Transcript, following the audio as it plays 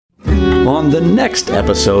on the next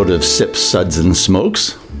episode of Sips, Suds, and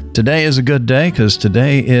Smokes. Today is a good day because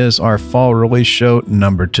today is our fall release show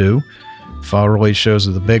number 2. Fall release shows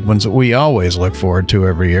are the big ones that we always look forward to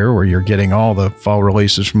every year, where you're getting all the fall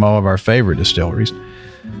releases from all of our favorite distilleries.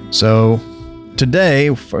 So today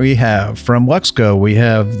we have from Luxco, we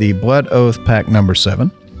have the Blood Oath Pack number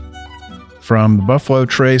 7. From the Buffalo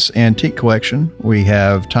Trace Antique Collection, we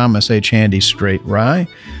have Thomas H. Handy Straight Rye.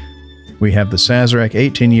 We have the Sazerac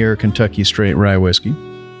 18-year Kentucky Straight Rye Whiskey,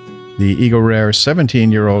 the Eagle Rare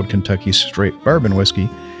 17-year-old Kentucky Straight Bourbon Whiskey,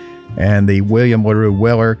 and the William LaRue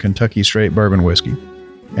Weller Kentucky Straight Bourbon Whiskey.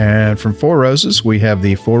 And from Four Roses, we have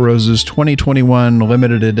the Four Roses 2021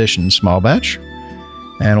 Limited Edition Small Batch.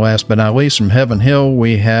 And last but not least, from Heaven Hill,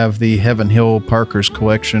 we have the Heaven Hill Parker's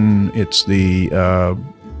Collection. It's the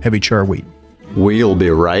Heavy Char Wheat. We'll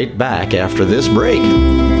be right back after this break.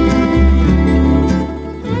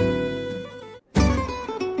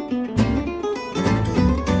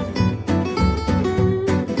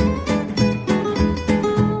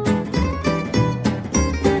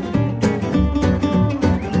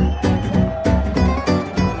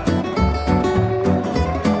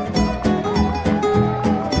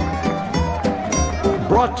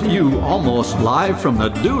 Brought to you almost live from the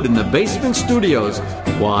Dude in the Basement Studios.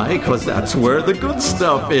 Why? Because that's where the good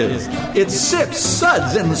stuff is. It's Sips,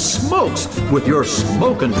 Suds, and Smokes with your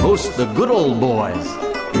smoking host, the good old boys.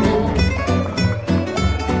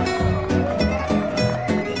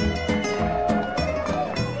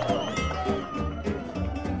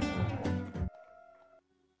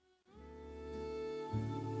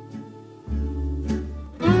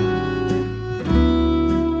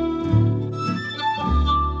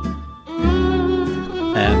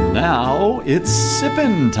 And now it's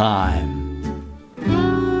sippin' time.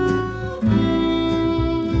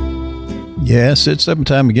 Yes, it's sipping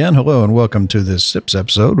time again. Hello and welcome to this Sips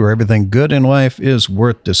episode where everything good in life is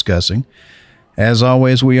worth discussing. As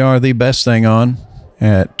always, we are the best thing on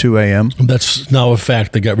at 2 a.m. That's now a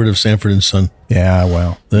fact. They got rid of Sanford and Son. Yeah,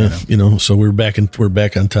 well, so we're back on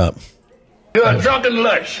top. You're drunken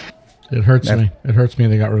lush. It hurts me. It hurts me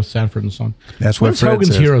they got rid of Sanford and Son. That's what What's Fred Hogan's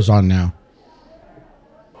says. Heroes on now?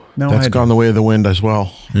 No, That's gone the way of the wind as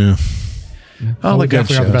well. Yeah. Oh, we the good definitely got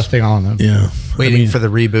the shows. best thing on them. Yeah. Waiting for the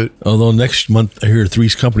reboot. Although next month I hear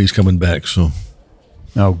Three's Company's coming back, so.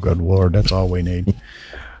 Oh, good Lord. That's all we need.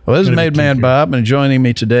 Well, this is Gonna be Made Man kinky. Bob, and joining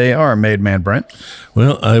me today are Made Man Brent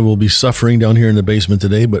Well, I will be suffering down here in the basement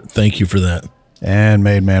today, but thank you for that. and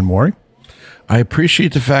Made Man Maury. I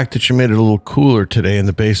appreciate the fact that you made it a little cooler today in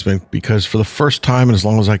the basement because for the first time and as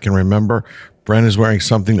long as I can remember, Brent is wearing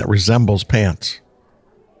something that resembles pants.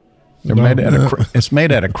 They're made out of it's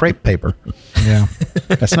made out of crepe paper. Yeah.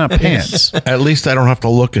 That's not pants. At least I don't have to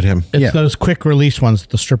look at him. It's Yeah. those quick release ones that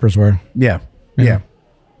the strippers wear. Yeah.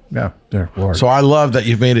 Dear Lord. So I love that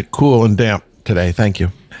you've made it cool and damp today. Thank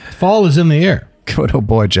you. Fall is in the air. Good old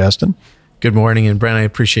boy, Justin. Good morning, and Brent, I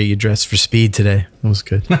appreciate you dressed for speed today. That was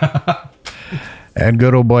good. And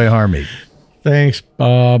good old boy, Harmy. Thanks,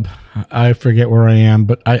 Bob. I forget where I am,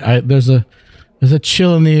 but I there's a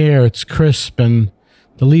chill in the air. It's crisp, and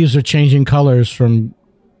the leaves are changing colors from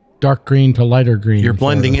dark green to lighter green. You're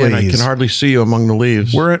blending in. I Please. can hardly see you among the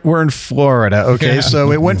leaves. We're in Florida, okay? Yeah.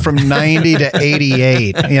 So it went from 90 to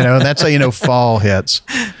 88. That's how you know fall hits.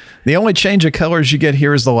 The only change of colors you get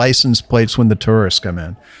here is the license plates when the tourists come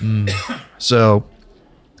in. So,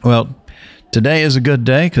 well, today is a good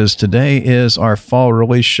day because today is our fall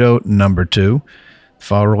release show number 2.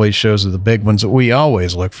 Fall release shows are the big ones that we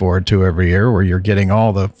always look forward to every year, where you're getting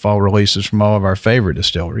all the fall releases from all of our favorite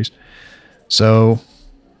distilleries. So,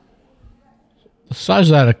 the size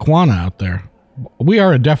of that iguana out there. We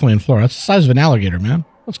are definitely in Florida. That's the size of an alligator, man.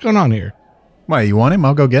 What's going on here? why, you want him?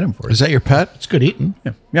 I'll go get him for you. Is that your pet? It's good eating.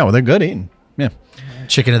 Yeah, well, they're good eating. Yeah,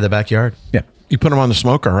 Chicken in the backyard. yeah. You put them on the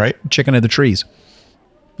smoker, right? Chicken of the trees.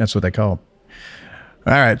 That's what they call them.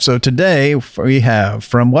 All right, so today we have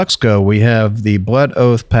from Luxco, we have the Blood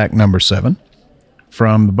Oath Pack number 7.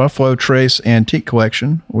 From the Buffalo Trace Antique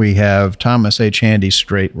Collection, we have Thomas H. Handy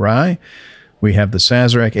Straight Rye. We have the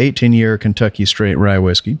Sazerac 18-year Kentucky Straight Rye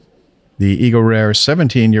Whiskey, the Eagle Rare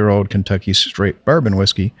 17-year-old Kentucky Straight Bourbon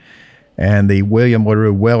Whiskey, and the William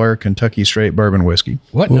LaRue Weller Kentucky Straight Bourbon Whiskey.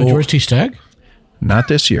 What? No George T. Stagg? Not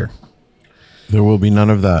this year. There will be none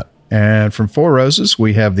of that. And from Four Roses,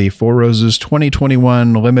 we have the Four Roses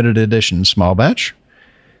 2021 Limited Edition Small Batch.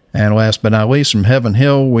 And last but not least, from Heaven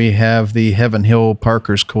Hill, we have the Heaven Hill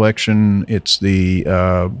Parker's Collection. It's the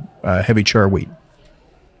Heavy Char Wheat.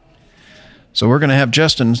 So we're going to have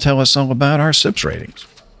Justin tell us all about our SIPS ratings.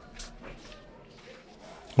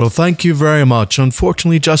 Well, thank you very much.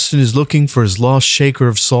 Unfortunately, Justin is looking for his lost shaker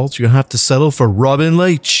of salt. You're going to have to settle for Robin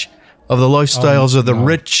Leach of the Lifestyles of the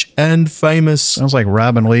Rich and Famous. Sounds like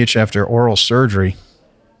Robin Leach after oral surgery.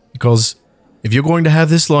 Because if you're going to have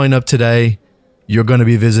this lineup today, you're going to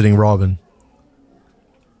be visiting Robin.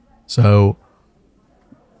 So,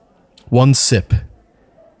 one sip.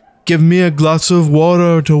 Give me a glass of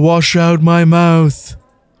water to wash out my mouth.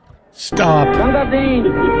 Stop.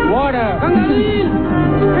 Water.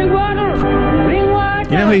 Bring water. Bring water.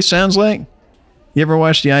 You know who he sounds like? You ever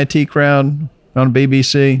watch the IT Crowd on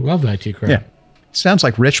BBC? Love the IT Crowd. Yeah. He sounds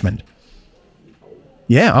like Richmond.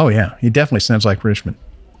 Yeah, oh yeah. He definitely sounds like Richmond.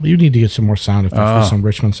 You need to get some more sound effects. Some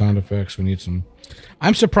Richmond sound effects. We need some.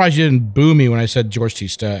 I'm surprised you didn't boo me when I said George T.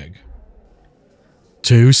 Stagg.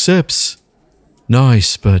 2 sips.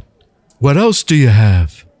 Nice, but what else do you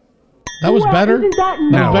have? That was better. That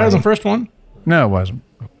was better than the first one. No, it wasn't.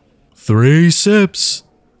 3 sips.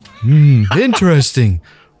 Interesting.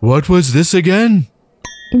 What was this again?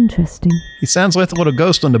 Interesting. He sounds like the little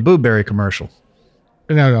ghost on the Blueberry commercial.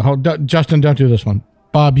 No, Justin, don't do this one.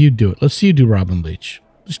 Bob, you do it. Let's see you do Robin Leach.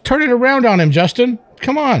 Just turn it around on him, Justin.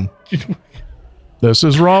 Come on. This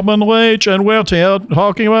is Robin Leach, and we're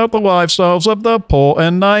talking about the lifestyles of the poor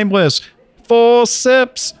and nameless. 4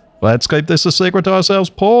 sips. Let's keep this a secret to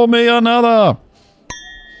ourselves. Pour me another.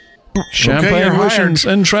 Champagne visions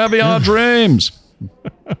and Traviar dreams.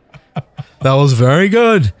 That was very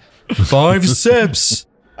good. 5 sips.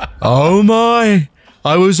 Oh my.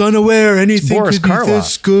 I was unaware anything Boris could be Karloff.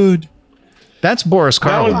 this good. That's Boris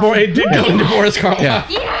Karloff. It did go into Boris Karloff. Yeah.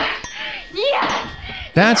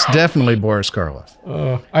 That's definitely Boris Karloff.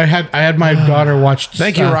 I had my daughter watch.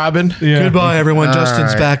 Thank you, Robin. Goodbye, everyone.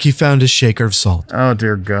 Justin's back. He found his shaker of salt. Oh,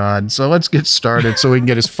 dear God. So let's get started so we can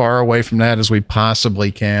get as far away from that as we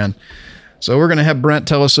possibly can. So we're going to have Brent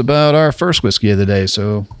tell us about our first whiskey of the day.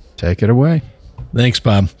 So take it away. Thanks,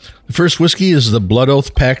 Bob. The first whiskey is the Blood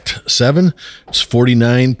Oath Pact 7. It's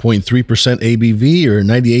 49.3% ABV or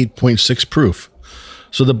 98.6 proof.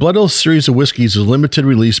 So the Blood Oath series of whiskeys is a limited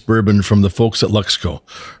release bourbon from the folks at Luxco.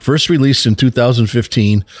 First released in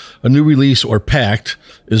 2015, a new release or pact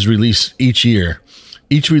is released each year.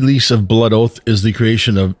 Each release of Blood Oath is the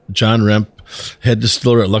creation of John Remp, head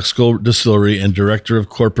distiller at Luxco Distillery and director of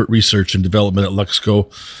corporate research and development at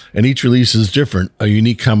Luxco, and each release is different, a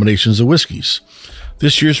unique combinations of whiskeys.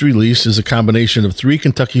 This year's release is a combination of 3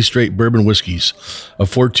 Kentucky straight bourbon whiskeys, a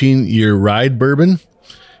 14-year ride bourbon,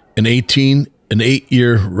 an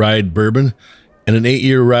 8-year ride bourbon, and an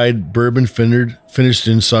 8-year ride bourbon finished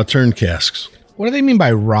in Sauterne casks. What do they mean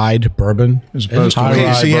by ride bourbon? As opposed to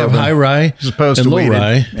Okay, so you have high rye As opposed and to low weeded.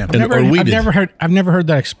 rye, Yeah. or weeded. I've never heard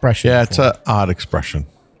that expression. Yeah, it's before. an odd expression.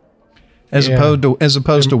 As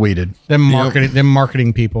opposed to weeded. Them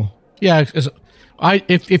marketing people. Yeah,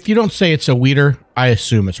 if you don't say it's a weeder, I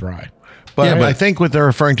assume it's rye. But I think what they're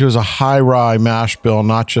referring to is a high rye mash bill,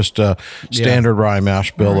 not just a standard rye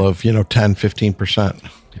mash bill of 10, 15%.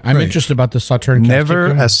 I'm interested about the Sauterne. Never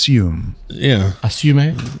assume. Yeah.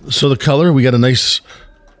 Assume. So the color, we got a nice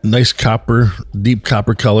copper, deep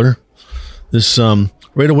copper color. This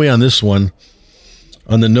right away on this one,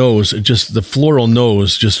 on the nose, the floral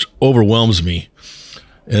nose just overwhelms me.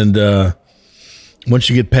 And once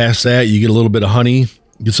you get past that, you get a little bit of honey,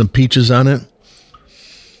 get some peaches on it.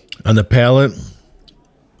 On the palate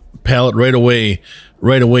right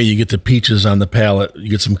away you get the peaches on the palate. You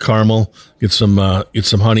get some caramel, get some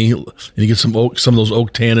honey, and you get some of those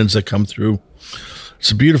oak tannins that come through.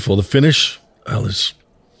 It's beautiful. The finish, just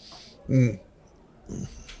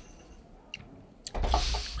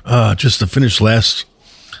the finish last.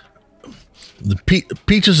 The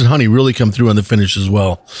peaches and honey really come through on the finish as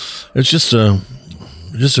well. It's just a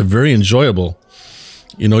very enjoyable.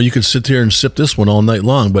 You could sit there and sip this one all night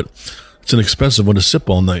long, but it's an expensive one to sip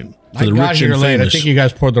all night. I got here late. I think you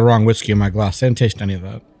guys poured the wrong whiskey in my glass. I didn't taste any of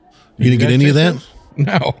that. You didn't get any of that?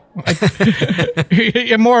 No.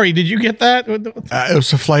 Maury, did you get that? It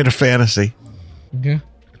was a flight of fantasy. Yeah.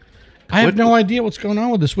 I have no idea what's going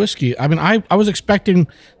on with this whiskey. I mean, I was expecting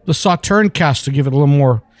the Sauterne cask to give it a little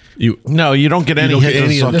more. You don't get any hit of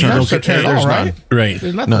There's no Sauterne. Sauterne at all, right? Right.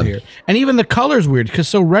 There's nothing here. And even the color's weird because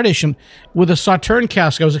so reddish. And with a Sauterne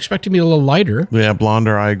cask, I was expecting to be a little lighter. Yeah,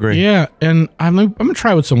 blonder, I agree. Yeah, and I'm gonna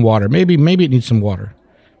try with some water. Maybe it needs some water.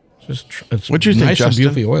 It's What do you think, nice and Justin?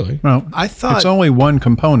 beautifully oily. Well, I thought- it's only one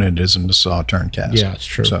component is in the Sauterne cask. Yeah, it's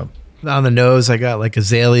true. So On the nose, I got like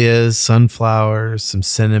azaleas, sunflowers, some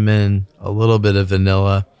cinnamon, a little bit of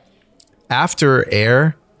vanilla. After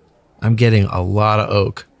air, I'm getting a lot of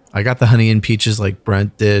oak. I got the honey and peaches like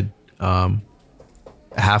Brent did a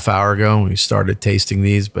half hour ago when we started tasting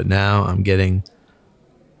these, but now I'm getting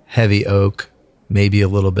heavy oak, maybe a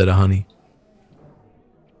little bit of honey.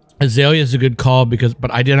 Azalea is a good call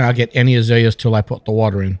but I did not get any azaleas till I put the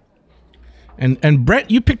water in. And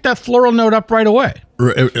Brett, you picked that floral note up right away.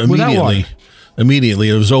 Immediately. Immediately.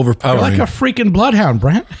 It was You're overpowering. like a freaking bloodhound,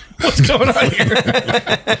 Brent. What's going on here?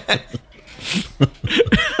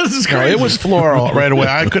 This is No, crazy. it was floral right away.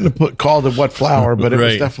 I couldn't have called it what flower, but it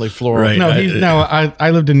was Right. definitely floral. Right. I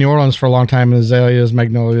lived in New Orleans for a long time, and azaleas,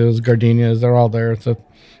 magnolias, gardenias, they're all there. So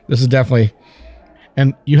this is definitely,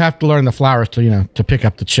 and you have to learn the flowers to pick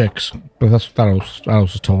up the chicks. But that's what I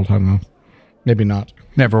was told. I don't know. Maybe not.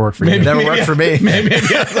 Never worked for you. Never worked for me.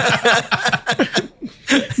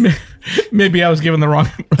 Maybe I was given the wrong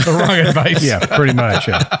advice. Yeah, pretty much.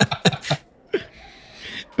 Yeah.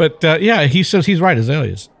 But yeah, he says he's right,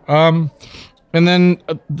 azaleas. And then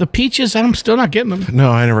the peaches, I'm still not getting them.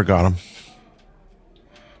 No, I never got them.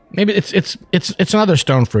 Maybe it's another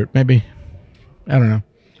stone fruit. Maybe, I don't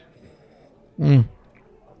know.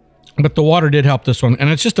 But the water did help this one, and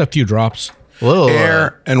it's just a few drops. A little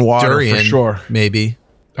Air and water durian, for sure. maybe.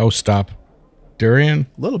 Oh, stop! Durian,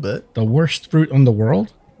 A little bit. the worst fruit in the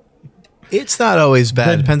world. It's not always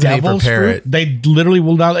bad. Depends how you devil's prepare fruit, it. They literally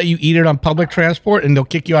will not let you eat it on public transport, and they'll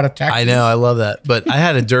kick you out of taxi. I know. I love that. But I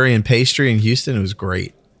had a durian pastry in Houston. It was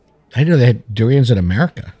great. I know they had durians in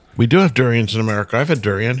America. We do have durians in America. I've had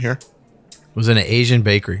durian here. It was in an Asian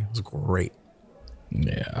bakery. It was great.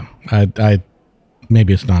 Yeah, I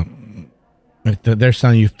maybe it's not. They're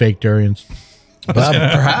selling you fake durians. Bob,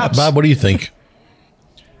 perhaps. Bob, what do you think?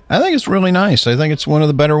 I think it's really nice. I think it's one of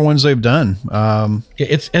the better ones they've done.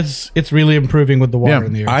 It's really improving with the water Yeah,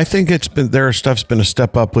 in the air. I think their stuff's been a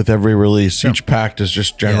step up with every release. Each pack has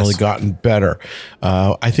just generally Yes. gotten better.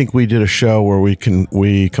 I think we did a show where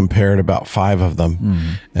we compared about 5 of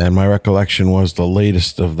them, and my recollection was the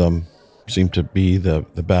latest of them seemed to be the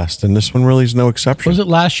best, and this one really is no exception. Was it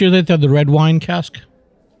last year that they had the red wine cask?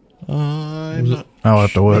 I'll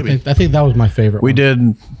have to look. I think that was my favorite. We one.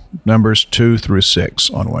 did numbers 2 through 6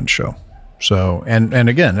 on one show. So, and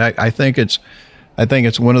again, I think it's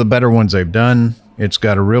one of the better ones they've done. It's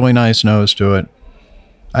got a really nice nose to it.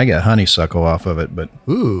 I get honeysuckle off of it, but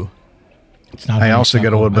Ooh. It's not I also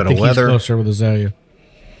get a little bit I think of leather. He's closer with azalea.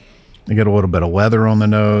 I get a little bit of leather on the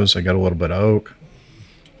nose. I got a little bit of oak.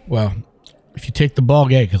 Well, if you take the ball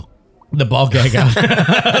gag out, then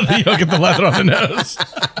you'll get the leather on the nose.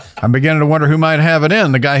 I'm beginning to wonder who might have it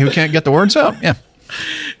in. The guy who can't get the words out? Yeah.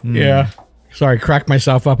 Yeah. Sorry, cracked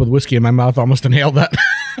myself up with whiskey in my mouth. Almost inhaled that.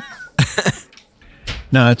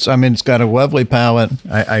 No, it's got a lovely palate.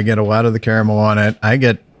 I get a lot of the caramel on it. I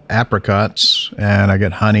get apricots and I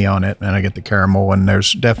get honey on it and I get the caramel, and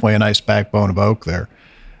there's definitely a nice backbone of oak there.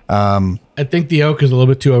 I think the oak is a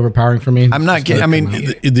little bit too overpowering for me. I'm not kidding. I mean,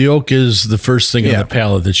 The oak is the first thing on Yeah. the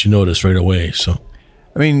palate that you notice right away. So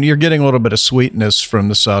you're getting a little bit of sweetness from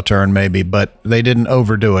the Sauterne maybe, but they didn't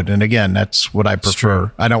overdo it. And again, that's what I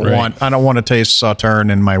prefer. I don't want to taste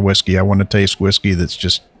Sauterne in my whiskey. I want to taste whiskey that's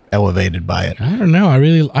just elevated by it. I don't know. I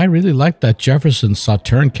really liked that Jefferson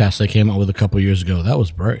Sauterne cast they came out with a couple years ago. That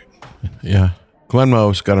was great. Yeah,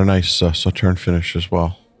 Glenmoe's got a nice Sauterne finish as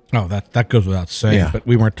well. Oh, that goes without saying. Yeah. But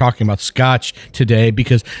we weren't talking about Scotch today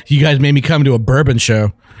because you guys made me come to a bourbon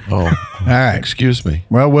show. Oh, All right. excuse me.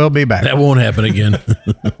 Well, we'll be back. that won't happen again.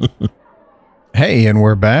 Hey, and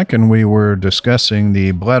we're back, and we were discussing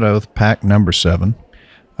the Blood Oath Pack number 7.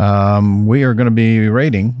 We are going to be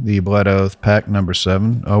rating the Blood Oath Pack number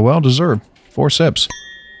 7. Well-deserved. 4 sips.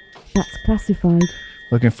 That's classified.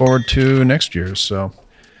 Looking forward to next year's. So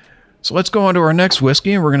let's go on to our next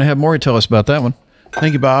whiskey, and we're going to have Maury tell us about that one.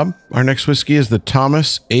 Thank you, Bob. Our next whiskey is the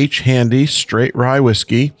Thomas H. Handy Straight Rye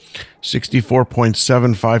Whiskey, 64.75%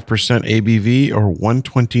 ABV or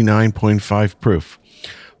 129.5 proof.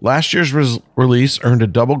 Last year's release earned a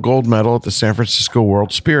double gold medal at the San Francisco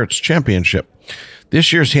World Spirits Championship.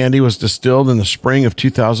 This year's Handy was distilled in the spring of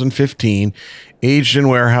 2015, aged in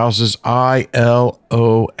warehouses I, L,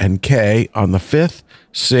 O, and K on the 5th,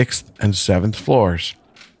 6th, and 7th floors.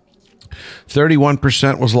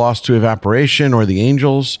 31% was lost to evaporation or the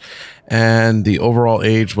angels, and the overall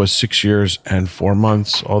age was 6 years and 4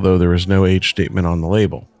 months, although there is no age statement on the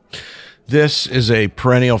label. This is a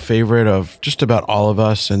perennial favorite of just about all of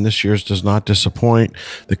us, and this year's does not disappoint.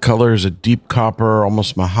 The color is a deep copper,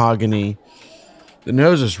 almost mahogany. The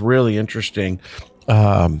nose is really interesting.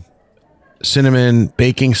 Cinnamon,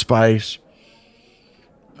 baking spice,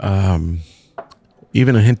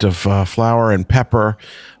 even a hint of flour and pepper.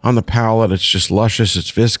 On the palate, it's just luscious, it's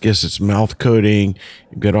viscous, it's mouth coating.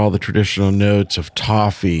 You get all the traditional notes of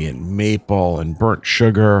toffee and maple and burnt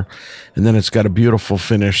sugar. And then it's got a beautiful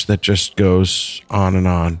finish that just goes on and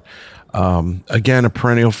on. Again, a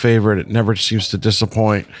perennial favorite. It never seems to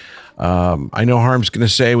disappoint. I know Harm's going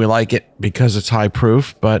to say we like it because it's high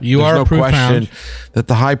proof, but You there's are a no proof question hound. that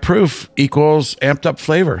the high proof equals amped up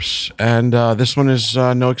flavors. And this one is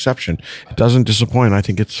no exception. It doesn't disappoint. I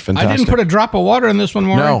think it's fantastic. I didn't put a drop of water in this one,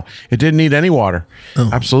 Maury. No, it didn't need any water.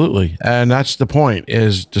 Absolutely. And that's the point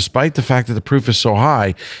is despite the fact that the proof is so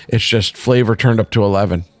high, it's just flavor turned up to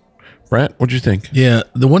 11. Brent, what'd you think? Yeah,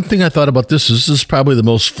 the one thing I thought about this is probably the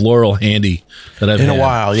most floral handy that I've In a had.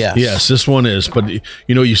 while, yes. Yes, this one is. But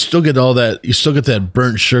you still get all that. You still get that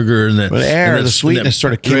burnt sugar and that. But the air, and the sweetness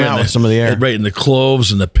sort of came out with some of the air. right? And the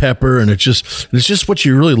cloves and the pepper, and it's just what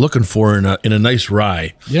you're really looking for in a nice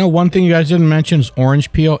rye. You know, one thing you guys didn't mention is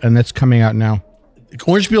orange peel, and that's coming out now.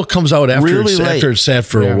 Orange peel comes out after Really late. after it's sat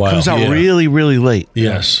for a while. Comes out Yeah. really, really late.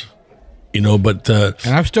 Yes. But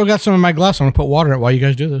And I've still got some in my glass. I'm gonna put water in it while you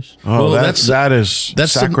guys do this. Oh, Well, that's that's the-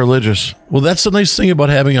 sacrilegious. well, that's the nice thing about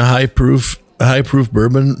having a high proof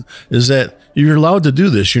bourbon is that you're allowed to do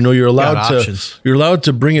this. You're allowed Got to options. you're allowed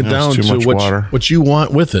to bring it That's down too to much what water. what you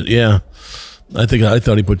want with it. Yeah. I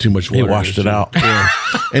thought he put too much water. He washed in it too. out. Yeah.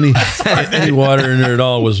 any water in there at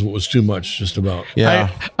all was too much. Just about. Yeah.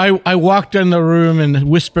 I walked in the room and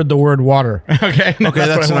whispered the word water. Okay. Okay,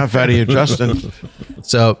 that's enough out of you, Justin.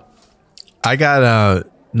 So I got a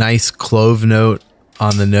nice clove note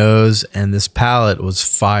on the nose, and this palate was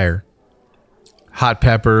fire. Hot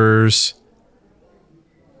peppers,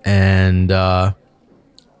 and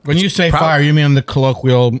When you say fire, you mean the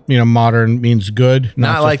colloquial, modern means good,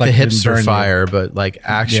 not just like the it didn't burn hipster you. fire, but like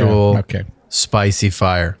actual Yeah, okay. spicy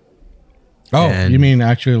fire. Oh, And- you mean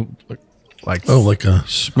actually? Like Oh, like a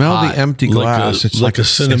Smell Hot. the empty glass. It's like a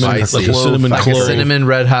cinnamon, spicy. like a cinnamon like clove. a cinnamon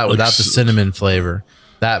red hot Like without the s- cinnamon flavor.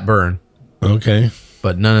 That burn, Okay.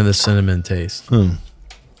 but none of the cinnamon taste.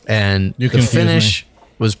 And the confuse finish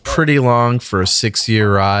was pretty long for a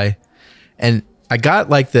 6-year rye. And I got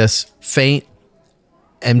like this faint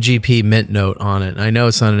MGP mint note on it. I know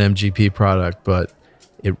it's not an MGP product, but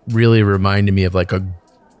it really reminded me of like a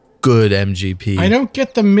good MGP. I don't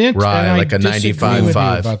get the mint. Rye, and I like a disagree 95.5. with you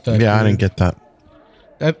about that. Yeah, I didn't get that.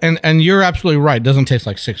 And you're absolutely right. It doesn't taste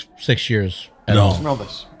like six years at all. Smell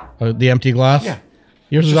this. The empty glass. Yeah.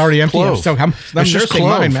 Yours is already empty. Clove. So I'm It's just nursing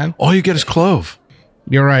clove. mine, man. All you get is clove.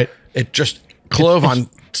 You're right. It just clove on.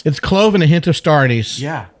 It's clove and a hint of star anise.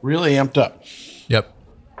 Yeah, really amped up. Yep.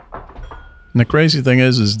 And the crazy thing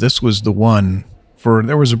is this was the one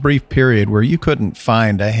there was a brief period where you couldn't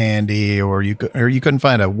find a Handy or you couldn't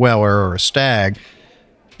find a Weller or a Stag,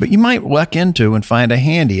 but you might luck into and find a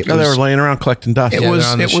Handy. They were laying around collecting dust. It Yeah, was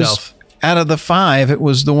they're on the it was shelf. out of the 5, it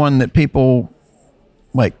was the one that people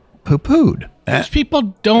like poo-pooed. Because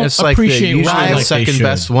people don't It's like the, appreciate usually rye the like they second should.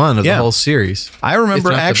 best one of Yeah. the whole series. I remember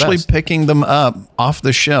It's not the actually best. picking them up off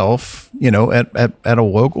the shelf, at a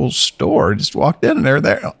local store. Just walked in and they're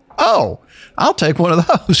there. Oh, I'll take one of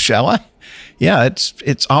those, shall I? Yeah,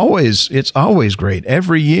 it's always great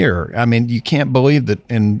every year. I mean, you can't believe that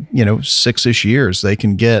in 6-ish years they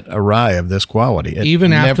can get a rye of this quality. It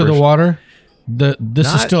Even after never- the water, this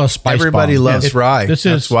is Not still a spice everybody bomb. loves rye. This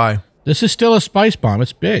That's is why. This is still a spice bomb.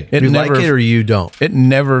 It's big. It You never, like it or you don't. it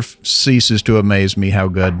never ceases to amaze me how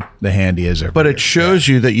good the Handy is every But year. it shows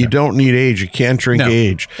you that you don't need age. You can't drink No.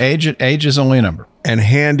 age. Age is only a number. And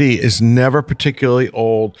Handy is never particularly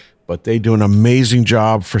old, but they do an amazing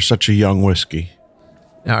job for such a young whiskey.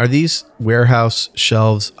 Now, are these warehouse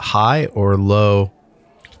shelves high or low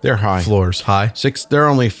They're high. floors? High. They're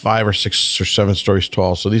only 5 or 6 or 7 stories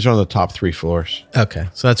tall, so these are on the top 3 floors. Okay.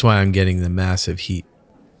 So that's why I'm getting the massive heat.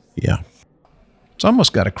 Yeah. It's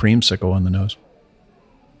almost got a creamsicle on the nose.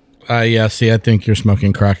 Yeah, see, I think you're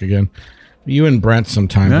smoking crack again. You and Brent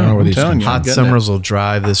sometimes. No, I don't know where I'm these telling come you. from. Hot getting summers will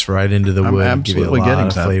drive this right into the I'm wood and give you a absolutely lot getting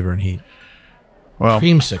of that. flavor and heat. Well,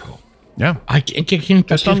 Creamsicle. yeah. I can't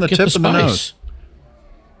Just on the get tip the of the spice. nose.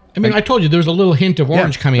 I mean, I told you there was a little hint of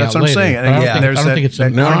orange coming that's out what I'm later. saying. but I don't Yeah. think, There's I don't that- think it's that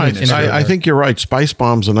an No, orange in I it. think you're right. Spice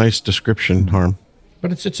Bomb's a nice description, Harm.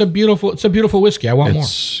 But it's a beautiful whiskey. I want more.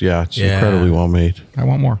 It's Yeah. incredibly well made. I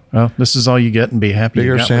want more. Well, this is all you get, and be happy. you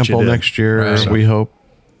Bigger got what you sample did. next year, Right. we hope.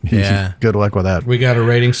 Yeah. Good luck with that. We got a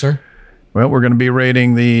rating, sir. Well, we're going to be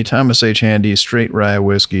rating the Thomas H. Handy Straight Rye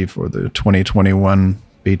Whiskey for the 2021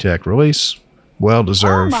 BTEC release. Well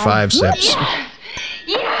deserved 5 sips.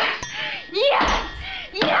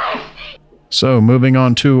 So, moving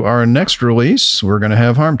on to our next release, we're going to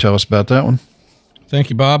have Harm tell us about that one. Thank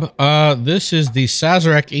you, Bob. This is the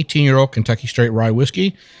Sazerac 18-year-old Kentucky Straight Rye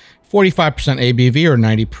Whiskey, 45% ABV or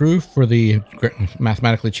 90 proof for the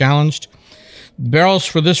mathematically challenged. Barrels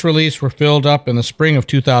for this release were filled up in the spring of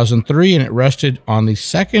 2003, and it rested on the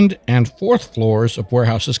second and fourth floors of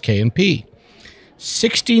warehouses K&P.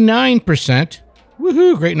 69%.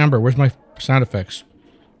 Woohoo, great number. Where's my sound effects?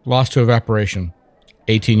 Lost to evaporation.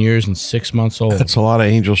 18 years and 6 months old. That's a lot of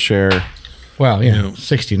angel share. Well,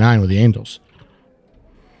 69 with the Angels.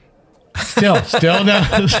 Still no.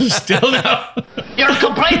 Still no. You're a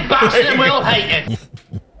complete bastard and we'll hate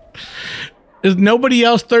it. Is nobody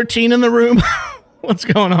else 13 in the room? What's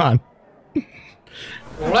going on?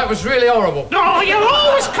 Well, that was really horrible. No, you're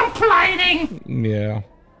always complaining. Yeah.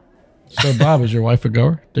 So, Bob, is your wife a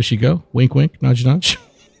goer? Does she go? Wink, wink, nudge, nudge.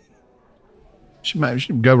 She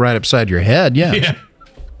might go right upside your head. Yeah.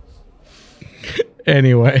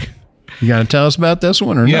 Anyway. You got to tell us about this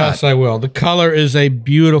one or not? Yes, I will. The color is a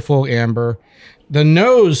beautiful amber. The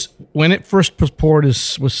nose, when it first was poured,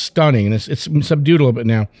 was stunning. And it's subdued a little bit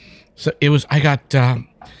now. So I got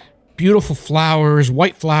beautiful flowers,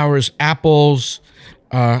 white flowers, apples,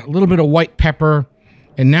 a little bit of white pepper.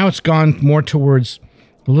 And now it's gone more towards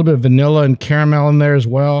a little bit of vanilla and caramel in there as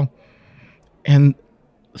well. And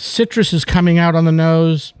citrus is coming out on the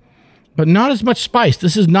nose, but not as much spice.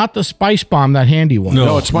 This is not the spice bomb, that Handy one.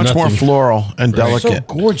 No, it's much more floral and delicate.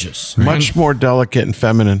 So gorgeous. Much more delicate and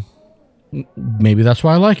feminine. Maybe that's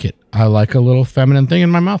why I like it. I like a little feminine thing in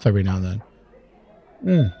my mouth every now and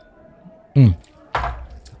then.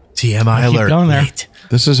 TMI alert. Going there.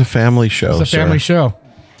 This is a family show. It's a family show.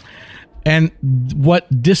 And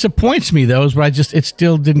what disappoints me though is it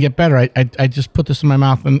still didn't get better. I just put this in my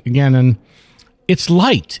mouth and it's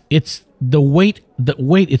light. It's the weight.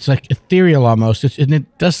 It's like ethereal almost.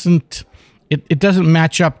 It doesn't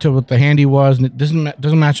match up to what the Handy was, and it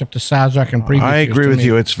doesn't match up to Sazerac and previous. I agree with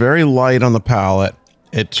you. It's very light on the palate.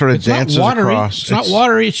 It sort of dances across. It's not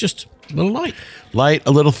watery. It's just a little light. Light,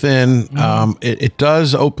 a little thin. It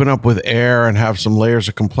does open up with air and have some layers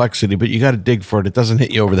of complexity, but you got to dig for it. It doesn't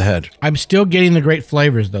hit you over the head. I'm still getting the great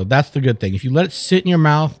flavors, though. That's the good thing. If you let it sit in your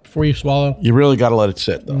mouth before you swallow. You really got to let it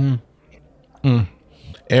sit, though.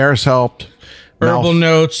 Air's helped. Herbal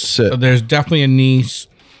notes. Sit. There's definitely anise.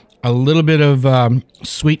 A little bit of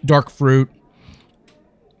sweet dark fruit.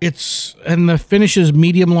 And the finish is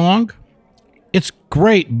medium long. It's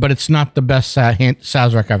great, but it's not the best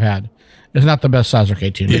Sazerac I've had. It's not the best Sazerac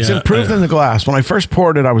 18. It's improved in the glass. When I first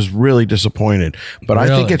poured it, I was really disappointed. But I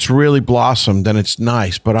think it's really blossomed and it's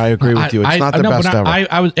nice. But I agree with you. It's not the best ever.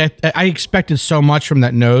 I expected so much from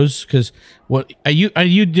that nose because you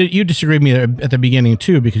disagreed with me at the beginning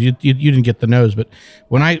too because you didn't get the nose. But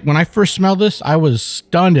when I first smelled this, I was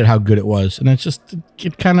stunned at how good it was, and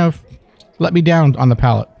it kind of let me down on the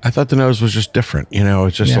palate. I thought the nose was just different.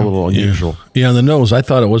 It's just a little unusual. Yeah, on the nose, I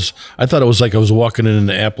thought it was like I was walking in an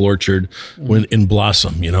apple orchard in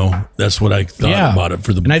blossom. That's what I thought about it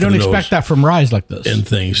for the. And I don't expect that from ryes like this. And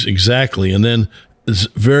things exactly, and then it's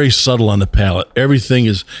very subtle on the palate. Everything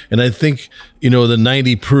is, and I think the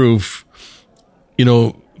 90 proof.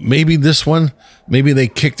 Maybe this one, maybe they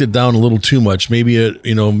kicked it down a little too much. Maybe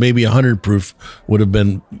maybe 100 proof would have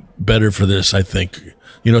been better for this. I think.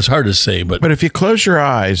 It's hard to say, but if you close your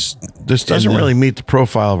eyes, this doesn't really meet the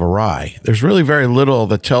profile of a rye. There's really very little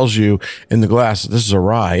that tells you in the glass that this is a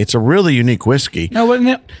rye. It's a really unique whiskey.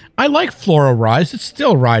 No, I like floral ryes. It's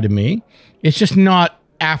still rye to me. It's just not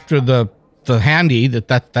after the Handy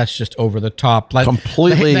that's just over the top. Like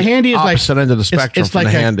completely the Handy is opposite end of the spectrum from the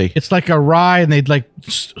Handy. It's like a rye, and they'd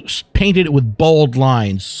painted it with bold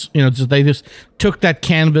lines. They just took that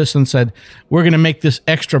canvas and said, "We're going to make this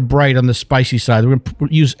extra bright on the spicy side. We're going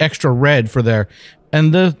to use extra red for there."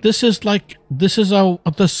 And the Sazerac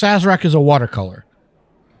is a watercolor.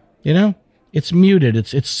 It's muted.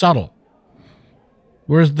 It's subtle.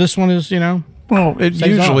 Whereas this one is, Well, it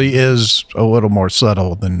usually is a little more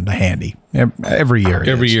subtle than the Handy. Every year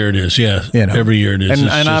it is, yeah. Every year it is.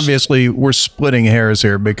 And obviously, we're splitting hairs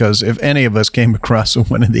here because if any of us came across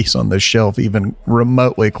one of these on the shelf, even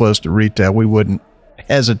remotely close to retail, we wouldn't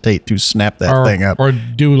hesitate to snap that thing up. Or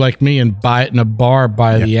do like me and buy it in a bar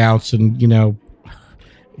by the ounce and,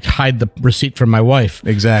 hide the receipt from my wife.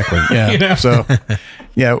 Exactly. Yeah. So,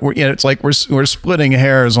 it's like we're splitting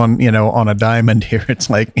hairs on a diamond here. It's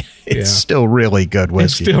like it's still really good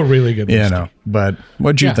whiskey. It's still really good whiskey. But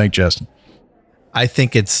what'd you think, Justin? I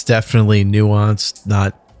think it's definitely nuanced,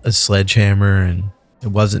 not a sledgehammer, and it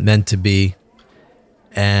wasn't meant to be.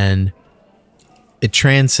 And it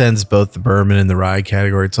transcends both the bourbon and the rye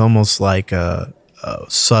category. It's almost like a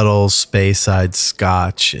subtle Speyside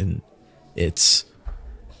Scotch, and it's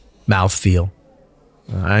mouthfeel.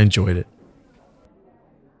 I enjoyed it.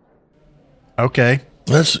 Okay.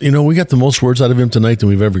 That's, we got the most words out of him tonight than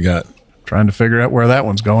we've ever got. Trying to figure out where that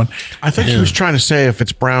one's going. I think he was trying to say if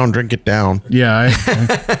it's brown, drink it down. Yeah.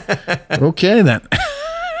 Okay, then.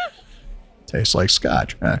 Tastes like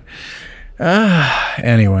Scotch.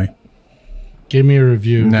 Anyway, Give me a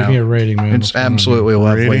review. No. Give me a rating, man. it's What's going on absolutely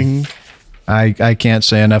lovely. Rating. I can't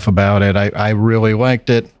say enough about it. I really liked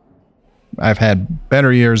it. I've had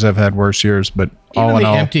better years. I've had worse years, but here? all Even in the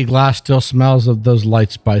all, empty glass still smells of those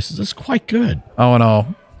light spices. It's quite good. all in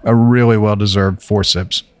all, a really well-deserved 4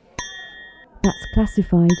 sips. That's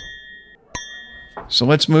classified. So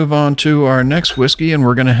let's move on to our next whiskey, and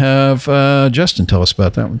we're going to have Justin tell us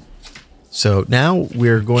about that one. So now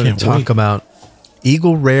we're going Can't to talk wait. about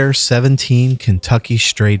Eagle Rare 17 Kentucky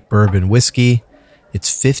Straight Bourbon Whiskey. It's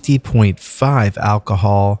 50.5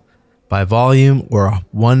 alcohol by volume or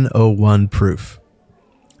 101 proof.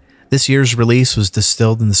 This year's release was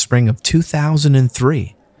distilled in the spring of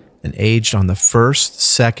 2003 and aged on the first,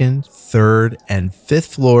 second, third, and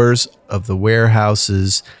fifth floors of the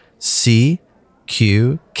warehouses C,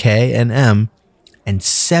 Q, K, and M, and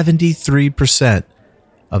 73%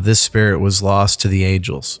 of this spirit was lost to the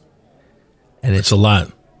angels. And It's a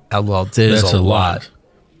lot. well, it is That's a lot.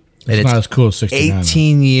 And It's not as cool as 69.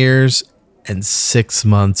 18 years and 6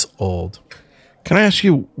 months old. Can I ask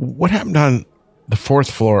you what happened on the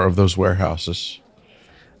 4th floor of those warehouses?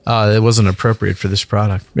 It wasn't appropriate for this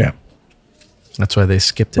product. Yeah. That's why they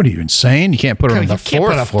skipped it. What are you, insane? You can't put it on the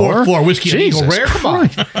fourth floor? Floor whiskey at Eagle Jesus Rare. Come on.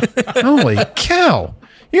 Christ. Holy cow.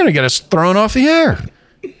 You're going to get us thrown off the air.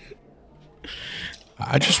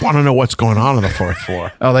 I just want to know what's going on the 4th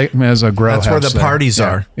floor. Oh, there's a grow That's where house the there. parties Yeah.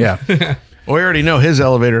 are. Yeah. Well, we already know his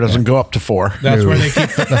elevator doesn't go up to 4. That's where they keep.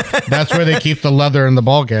 That's where they keep the leather and the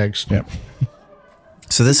ball gags. Yeah.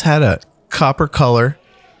 So this had a copper color,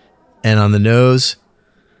 and on the nose,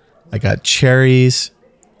 I got cherries,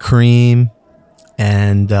 cream,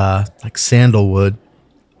 and like sandalwood.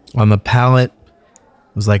 On the palate,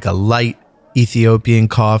 it was like a light Ethiopian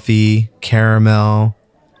coffee, caramel,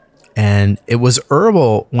 and it was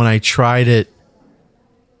herbal when I tried it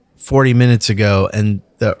 40 minutes ago, and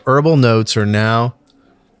the herbal notes are now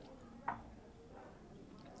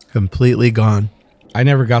completely gone. I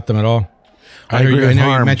never got them at all. I agree with know you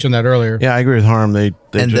Harm. mentioned that earlier. Yeah, I agree with Harm. They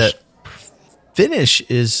And just the finish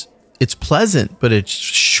it's pleasant, but it's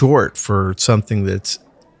short for something that's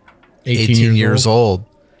 18 years old.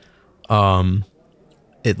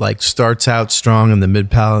 It like starts out strong in the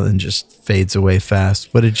mid palate and just fades away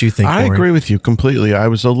fast. What did you think? I Corey? agree with you completely. I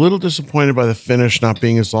was a little disappointed by the finish not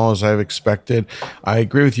being as long as I've expected. I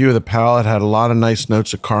agree with you. The palate had a lot of nice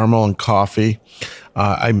notes of caramel and coffee.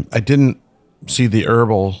 I didn't see the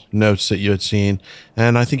herbal notes that you had seen,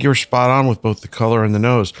 and I think you were spot on with both the color and the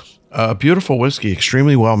nose. A beautiful whiskey,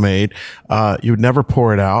 extremely well made. You would never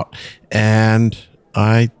pour it out, and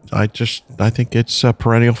I think it's a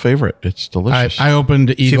perennial favorite. It's delicious. I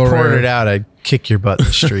opened If you Eagle poured Rare. it out, I'd kick your butt in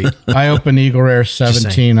the street. I opened Eagle Rare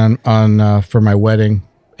 17 on for my wedding,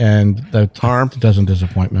 and that Harm? doesn't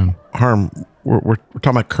disappoint, man. Harm. We're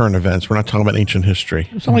talking about current events. We're not talking about ancient history.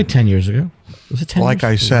 It's only 10 years ago. Was it 10 Like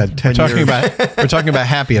I years? said, 10 We're talking about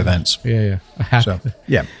happy events. Yeah, yeah. So,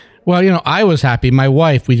 yeah. Well, you know, I was happy. My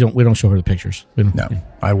wife, we don't show her the pictures. We don't, No,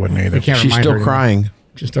 I wouldn't either. we can't She's remind still her. crying.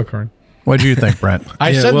 She's still crying. What do you think, Brent? I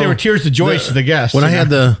Yeah, said well, there were tears of joy to the guests. When I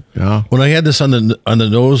had Yeah. when I had this on the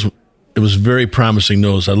nose, it was very promising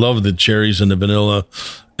nose. I love the cherries and the vanilla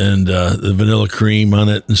and the vanilla cream on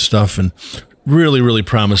it and stuff, and really, really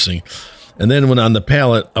promising. And then when on the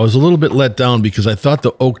palate, I was a little bit let down because I thought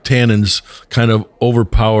the oak tannins kind of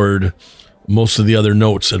overpowered most of the other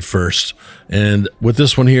notes at first. And with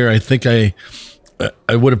this one here, I think I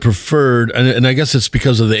would have preferred, and I guess it's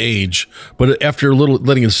because of the age, but after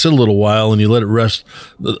letting it sit a little while and you let it rest,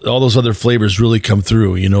 all those other flavors really come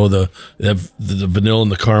through. You know, the vanilla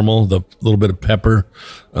and the caramel, the little bit of pepper,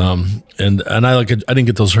 and I like it. I didn't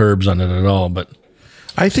get those herbs on it at all, but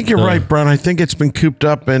I think you're right, Brent. I think it's been cooped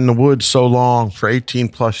up in the woods so long for 18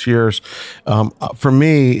 plus years. For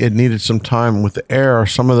me, it needed some time with the air.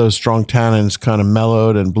 Some of those strong tannins kind of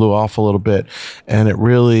mellowed and blew off a little bit. And it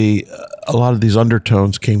really, a lot of these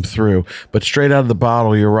undertones came through. But straight out of the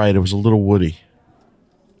bottle, you're right. It was a little woody.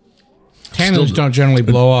 Tannins don't generally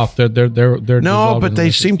blow off. They're No, dissolved but in they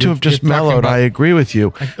the- seem to have you're just talking mellowed. about- I agree with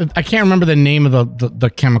you. I can't remember the name of the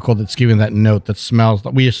chemical that's giving that note that smells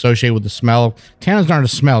that we associate with the smell. Tannins aren't a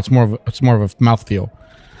smell; it's more of a mouthfeel.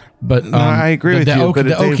 But I agree with you, but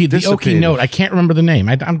the they've oaky dissipated. note. I can't remember the name.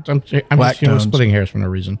 I'm Black just tones. splitting hairs for no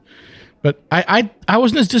reason. But I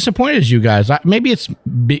wasn't as disappointed as you guys. Maybe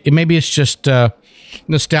it's just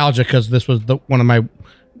nostalgia because this was one of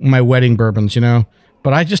my wedding bourbons, you know.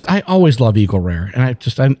 But I always love Eagle Rare,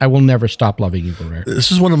 and I will never stop loving Eagle Rare.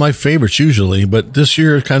 this is one of my favorites usually. But this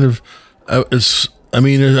year, kind of, I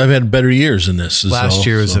mean, I've had better years than this. Last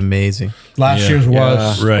year was amazing. Last year's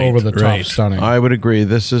was Right, over the top right. stunning. I would agree.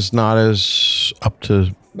 This is not as up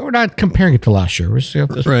to, We're not comparing it to last year. We're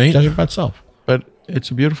just Right. judging by itself. but it's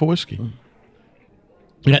a beautiful whiskey.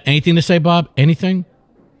 You got anything to say, Bob? Anything?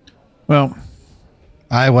 Well,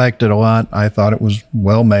 I liked it a lot. I thought it was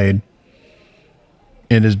well made.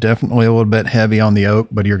 It is definitely a little bit heavy on the oak,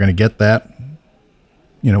 but you're going to get that,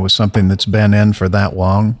 with something that's been in for that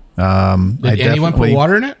long. Did anyone put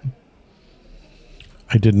water in it?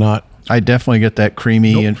 I did not. I definitely get that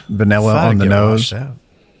creamy and vanilla Thought on the it'd get nose. washed out.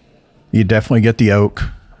 You definitely get the oak.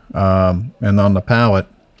 And on the palate,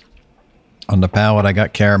 I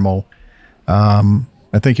got caramel.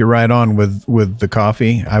 I think you're right on with the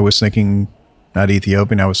coffee. I was thinking not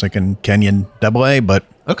Ethiopian. I was thinking Kenyan AA, but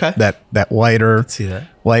Okay. that lighter, See that?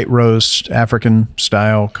 light roast African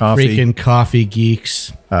style coffee. Freaking coffee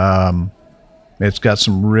geeks. It's got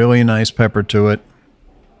some really nice pepper to it.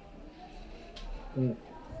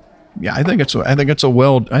 Yeah, I think it's a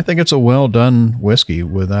well done whiskey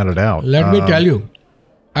without a doubt. Let me tell you,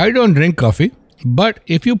 I don't drink coffee, but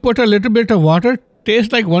if you put a little bit of water,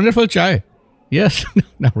 tastes like wonderful chai. Yes,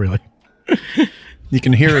 not really. You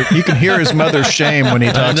can hear his mother's shame when he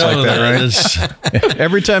talks like that, right?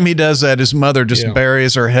 Every time he does that, his mother just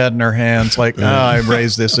buries her head in her hands, like, "Oh, I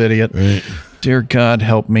raised this idiot. Right. Dear God,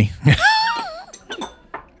 help me."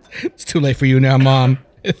 It's too late for you now, Mom.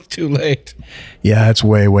 It's too late. Yeah, it's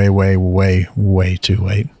way, way, way, way, way too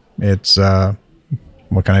late. It's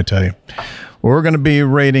what can I tell you? We're going to be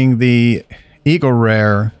rating the Eagle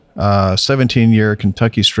Rare 17-year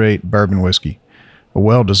Kentucky Straight bourbon whiskey, a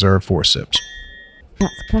well-deserved 4 sips.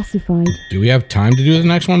 That's classified. Do we have time to do the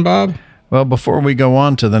next one, Bob? Well, before we go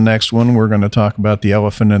on to the next one, we're going to talk about the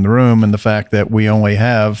elephant in the room and the fact that we only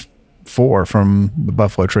have 4 from the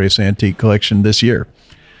Buffalo Trace Antique Collection this year.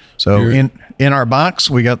 So in our box,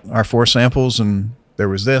 we got our 4 samples, and there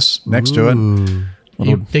was this next to it.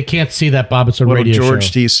 They can't see that, Bob. It's a Little radio George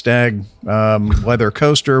show. T. Stagg leather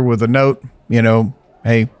coaster with a note,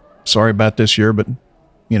 hey, sorry about this year, but,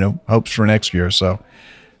 hopes for next year. So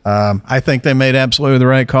I think they made absolutely the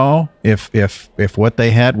right call. If what they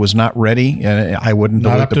had was not ready, I wouldn't Not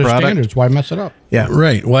delete up the to their product. standards. Why mess it up? Yeah.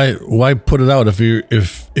 Right. Why put it out if you're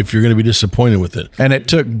going to be disappointed with it? And it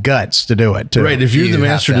took guts to do it, too. Right. If you're You the have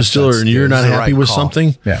master to have distiller guts and to do you're it. not It's the happy right with call.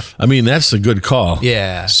 something, Yeah. I mean, that's a good call.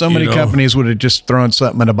 Yeah. So many companies would have just thrown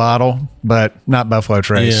something in a bottle, but not Buffalo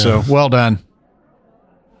Trace. Yeah. So well done.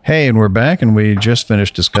 Hey, and we're back, and we just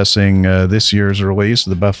finished discussing this year's release of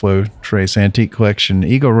the Buffalo Trace Antique Collection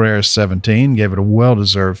Eagle Rare 17. Gave it a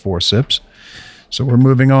well-deserved 4 sips. So we're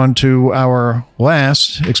moving on to our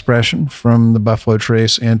last expression from the Buffalo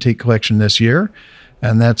Trace Antique Collection this year,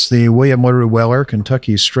 and that's the William LaRue Weller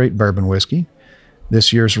Kentucky Straight Bourbon Whiskey.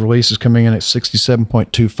 This year's release is coming in at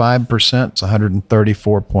 67.25%. It's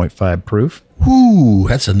 134.5 proof. Ooh,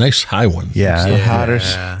 that's a nice high one. Yeah. The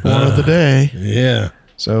hottest one of the day. Yeah.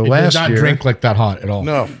 So It last does not year, drink like that hot at all.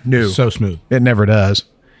 No. So smooth. it never does.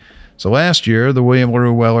 So last year, the William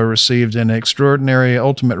LaRue Weller received an extraordinary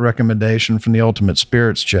ultimate recommendation from the Ultimate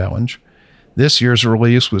Spirits Challenge. This year's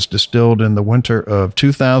release was distilled in the winter of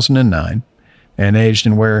 2009 and aged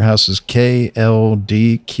in warehouses K, L,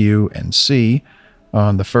 D, Q, and C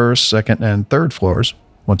on the 1st, 2nd, and 3rd floors.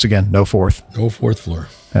 Once again, no 4th. No 4th floor.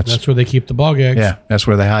 That's where they keep the bog eggs. Yeah, that's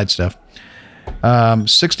where they hide stuff.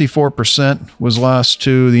 64% was lost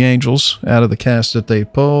to the Angels out of the cast that they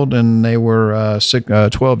pulled, and they were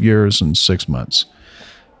 12 years and 6 months.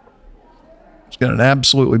 It's got an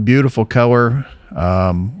absolutely beautiful color,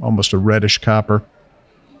 almost a reddish copper.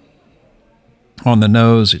 On the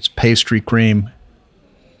nose, it's pastry cream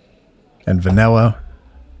and vanilla,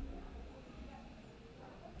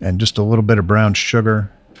 and just a little bit of brown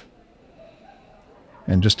sugar,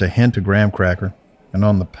 and just a hint of graham cracker. And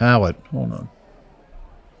on the palate, hold on.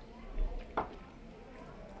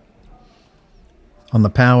 On the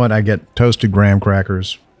palate, I get toasted graham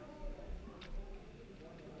crackers.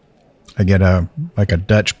 I get a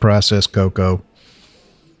Dutch processed cocoa,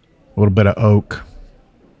 a little bit of oak,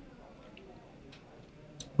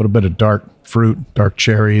 a little bit of dark fruit, dark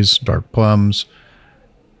cherries, dark plums,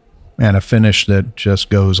 and a finish that just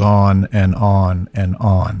goes on and on and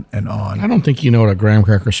on and on. I don't think you know what a graham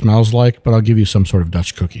cracker smells like, but I'll give you some sort of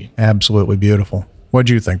Dutch cookie. Absolutely beautiful. What'd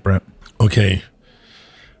you think, Brent? Okay.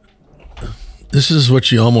 This is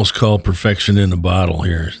what you almost call perfection in a bottle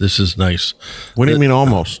here. This is nice. What do you mean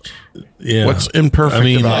almost? Yeah. What's imperfect I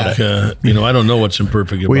mean, about like, you know, I don't know what's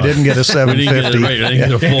imperfect about We it. didn't get a We didn't get 750. it right. I didn't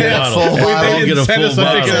get a full bottle. I didn't get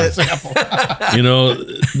a full bottle. You know,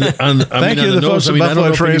 Thank you to the folks at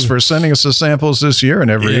Buffalo Trace for sending us the samples this year and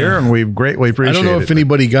every year, and we greatly I appreciate it. don't know if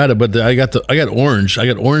anybody got it, but I got orange. I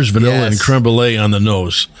got orange, vanilla, and Yes. creme brulee on the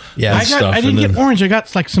nose. Yeah, I didn't get orange. I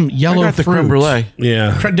got like some yellow I got the fruit. creme brulee.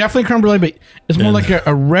 Yeah, Definitely creme brulee, but it's more like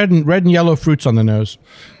a red and yellow fruits on the nose.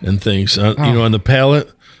 and things. You know, on the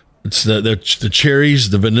palate, it's the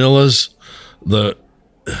cherries, the vanillas,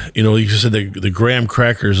 you know, you said the graham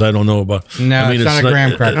crackers. I don't know about. No, it's not a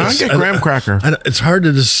graham cracker. I get graham cracker. It's hard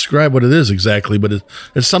to describe what it is exactly, but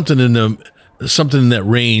it's something in that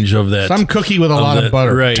range of that. Some cookie with a lot of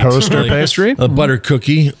butter. Right? Toaster pastry? a butter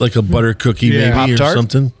cookie, like a butter cookie, Yeah. maybe or Pop-Tart?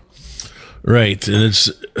 something. Right, and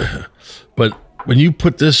but when you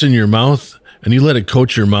put this in your mouth and you let it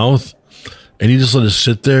coat your mouth, and you just let it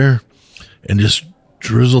sit there, and just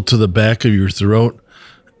drizzle to the back of your throat.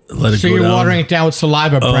 Let it So go you're down. watering it down with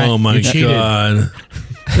saliva, Brent. Oh my You cheated. god!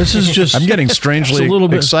 This is just. I'm getting strangely It's a little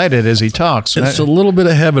bit- excited as he talks. It's a little bit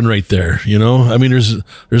of heaven right there, you know. I mean,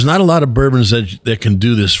 there's not a lot of bourbons that can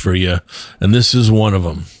do this for you, and this is one of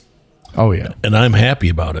them. Oh, yeah. And I'm happy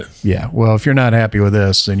about it. Yeah. Well, if you're not happy with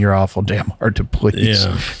this, then you're awful damn hard to please.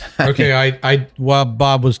 Yeah. Okay, I while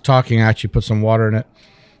Bob was talking, I actually put some water in it,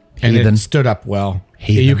 and Heathen. it stood up well.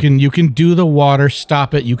 Heathen. You can do the water.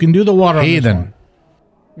 Stop it. You can do the water. on this Heathen.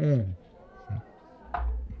 one.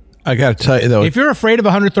 I got to tell you though, If you're afraid of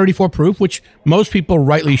 134 proof, which most people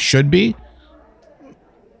rightly should be,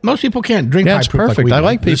 most people can't drink Yeah, high it's proof. perfect. we I do.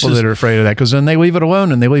 like people that are afraid of that because then they leave it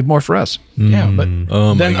alone and they leave more for us. Yeah, but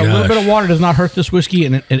Oh my then a little gosh. bit of water does not hurt this whiskey,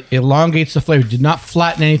 and it elongates the flavor. It did not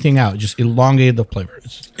flatten anything out. It just elongated the flavor.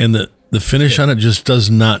 And the finish on it just does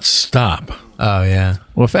not stop. Oh yeah.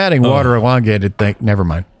 Well, if adding water elongated, never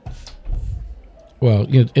mind. Well,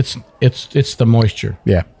 you know, it's the moisture.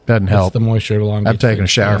 Yeah, doesn't It's help. the moisture elongates. I've taken a things.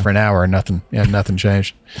 shower Yeah. for an hour and nothing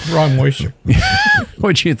changed. Wrong moisture.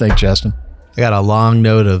 What'd you think, Justin? I got a long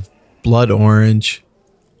note of blood orange,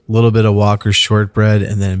 a little bit of Walker's shortbread,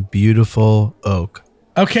 and then beautiful oak.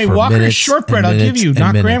 Okay, For Walker's minutes shortbread. and I'll give minutes you, and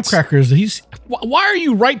not graham minutes. crackers. Why are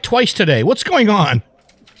you right twice today? What's going on?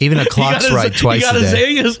 Even a clock's right twice You got a day.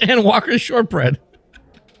 azaleas and Walker's shortbread.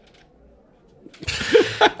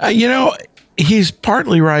 you know, he's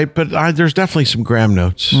partly right, but there's definitely some graham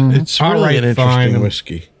notes. It's All really right, an interesting fine.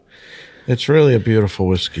 whiskey. It's really a beautiful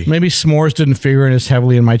whiskey. Maybe s'mores didn't figure in as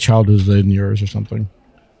heavily in my childhood as they did in yours or something.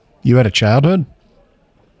 You had a childhood?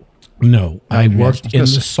 No, I yeah. worked in the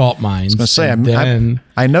salt mines. I was gonna and say, then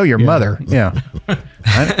I know your mother. Yeah.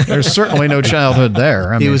 There's certainly no childhood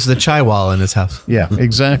there. I He mean, was the chai wall in his house. Yeah,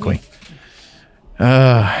 exactly.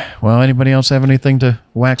 Well, anybody else have anything to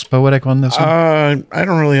wax poetic on this one? I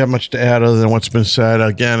don't really have much to add other than what's been said.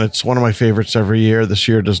 Again, it's one of my favorites every year. This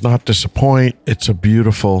year does not disappoint. It's a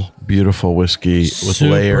beautiful, beautiful whiskey with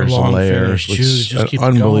Super layers and long layers. finish. With Just an keep it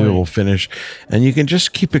unbelievable going. finish. And you can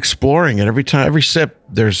just keep exploring it. Every time, every sip,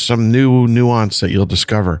 there's some new nuance that you'll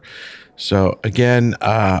discover. So again,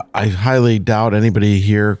 I highly doubt anybody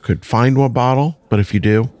here could find one bottle, but if you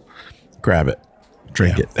do, grab it.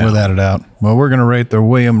 Drink it. now. Without a doubt. Well, we're going to rate the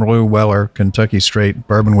William Lou Weller Kentucky Straight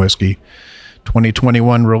Bourbon Whiskey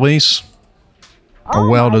 2021 release. A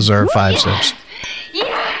well-deserved 5 sips.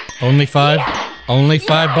 only 5. Only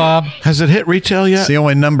 5, Bob. Has it hit retail yet? It's the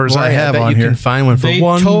only numbers I have bet on you here. can find one for They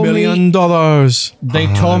 $1 told me- million. They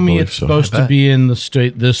told me believe it's so. supposed to be in the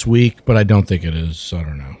state this week, but I don't think it is. So I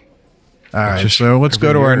don't know. All right, so let's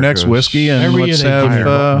go to every our year it next goes- whiskey and Every year let's they,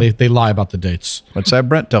 have they lie about the dates. let's have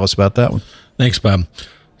Brent tell us about that one. Thanks, Bob.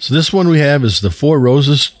 So this one we have is the Four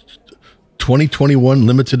Roses 2021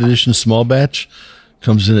 limited edition small batch.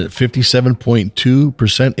 Comes in at 57.2%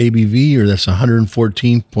 ABV, or that's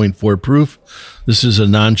 114.4 proof. This is a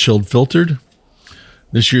non-chilled filtered.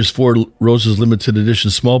 This year's Four Roses limited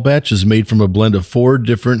edition small batch is made from a blend of 4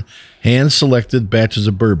 different hand-selected batches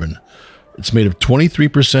of bourbon. It's made of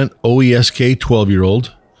 23% OESK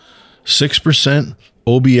 12-year-old, 6%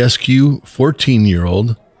 OBSQ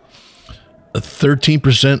 14-year-old, a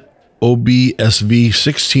 13% OBSV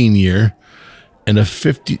 16-year, and a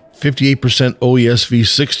 58% OESV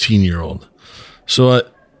 16-year-old. So,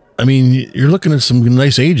 I mean, you're looking at some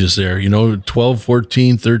nice ages there, 12,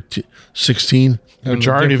 14, 13, 16.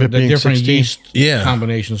 Majority of it the being different 16. yeast Yeah.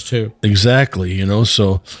 combinations too. Exactly,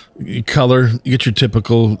 so color, you get your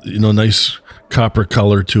typical, nice copper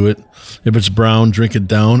color to it. If it's brown, drink it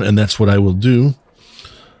down, and that's what I will do.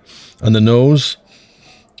 On the nose,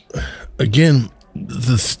 again,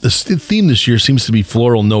 the theme this year seems to be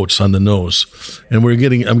floral notes on the nose, and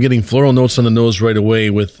I'm getting floral notes on the nose right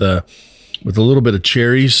away with a little bit of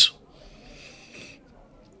cherries,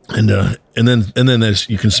 and then as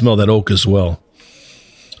you can smell that oak as well.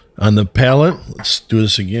 On the palate, let's do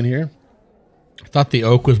this again here. I thought the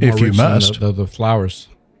oak was more If you rich must. than the flowers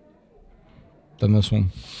than this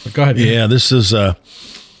one. But go ahead. Yeah, this is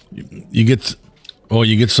you get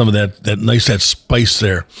some of that spice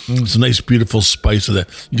there. It's a nice, beautiful spice of that.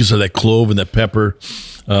 You get some of that clove and that pepper,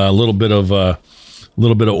 a little bit of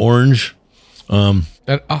orange. On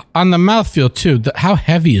the mouthfeel too. How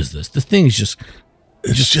heavy is this? This thing is just.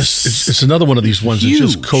 It's another one of these ones that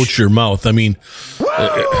just huge. coats your mouth. I mean,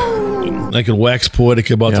 I could wax poetic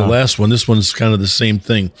about the last one. This one's kind of the same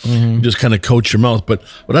thing. You just kind of coat your mouth. But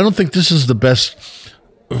I don't think this is the best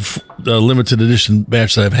limited edition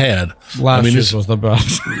batch that I've had. Last year's was the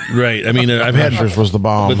best. Right. I mean, I've had Yours was the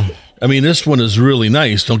bomb. But, I mean, this one is really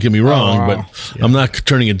nice. Don't get me wrong, wow. but I'm not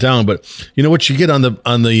turning it down. But you know what you get on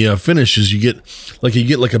the finish is you get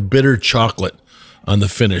like a bitter chocolate on the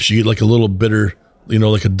finish. You get like a little bitter,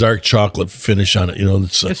 like a dark chocolate finish on it.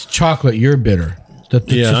 It's chocolate. You're bitter. I'm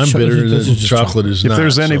bitter. The chocolate is not. If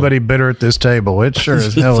there's anybody bitter at this table, it sure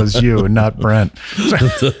as hell is you and not Brent.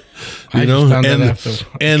 And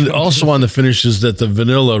also on the finish is that the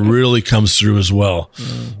vanilla really comes through as well.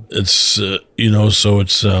 It's so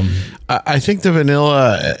it's I think the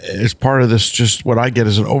vanilla is part of this. Just what I get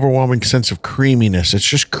is an overwhelming sense of creaminess. It's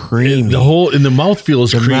just creamy. The mouthfeel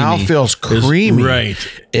is the creamy. mouthfeel's creamy.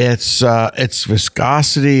 Right. Its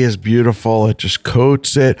viscosity is beautiful. It just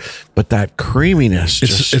coats it, but that creaminess.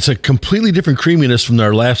 It's a completely different creaminess from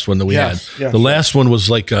our last one that we had. Yes, the last one was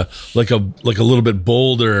like a little bit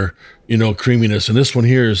bolder, creaminess, and this one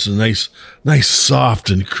here is a nice, soft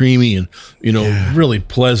and creamy, and really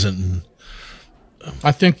pleasant. And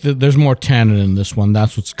I think that there's more tannin in this one.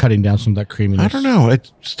 That's what's cutting down some of that creaminess. I don't know.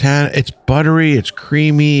 It's buttery. It's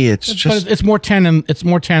creamy. It's more tannin. It's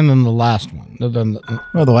more tannin than the last one.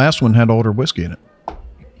 Well, the last one had older whiskey in it.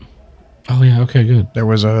 Oh yeah. Okay. Good. There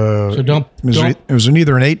was a. So don't. It was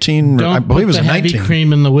either an 18. Don't I believe it was put a the 19. heavy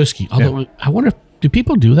cream in the whiskey. Although I wonder, do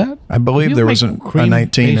people do that? I believe Do there you was make a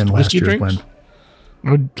 19 in last whiskey year's drinks? blend.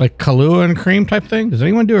 Or like Kahlua and cream type thing. Does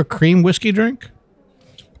anyone do a cream whiskey drink?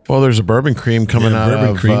 well, there's a bourbon cream coming out bourbon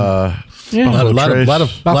of. cream. Yeah. a lot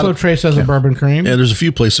of Buffalo Trace has a bourbon cream. Yeah, there's a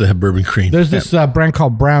few places that have bourbon cream. There's this brand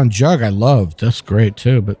called Brown Jug I love. That's great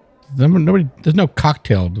too. But there's no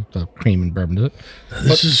cocktail with the cream and bourbon, is it?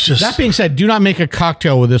 This is just. That being said, do not make a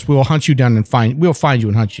cocktail with this. We will hunt you down and we'll find you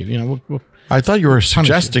and hunt you. I thought you were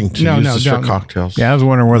suggesting to use this for cocktails. Yeah, I was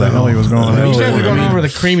wondering where the hell he was going. You guys are going over the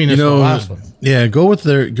creaminess of the last one. Yeah, go with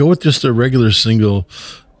just their regular single,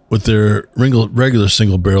 with their regular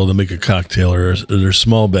single barrel to make a cocktail or their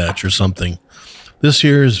small batch or something. This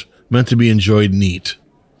here is meant to be enjoyed neat,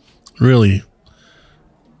 really,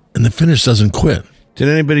 and the finish doesn't quit. Did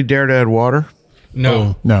anybody dare to add water?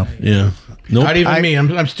 No. No. Yeah, nope. Not even me.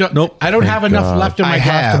 I'm still. Nope. I don't have enough left in my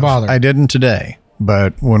glass to bother. I didn't today,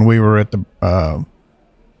 but when we were at the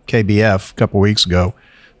KBF a couple weeks ago,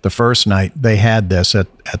 the first night they had this at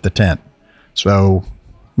the tent. So,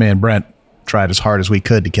 me and Brent tried as hard as we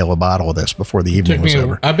could to kill a bottle of this before the evening was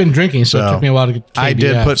over. I've been drinking, so it took me a while to get to I KBF,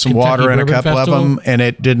 did put some Kentucky water in a Bourbon couple Festival. of them, and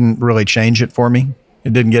it didn't really change it for me.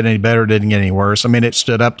 It didn't get any better, didn't get any worse. I mean, it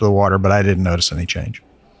stood up to the water, but I didn't notice any change.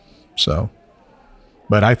 So,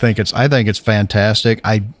 but I think it's fantastic.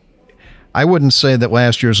 I wouldn't say that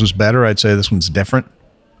last year's was better. I'd say this one's different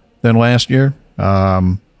than last year.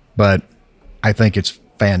 But I think it's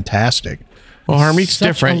fantastic. Well, Hermete's Such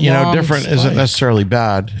different. a Different long isn't spike. necessarily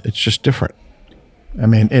bad. It's just different. I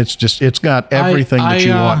mean, it's got everything that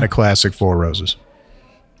you I, want in a classic Four Roses.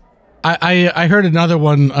 I heard another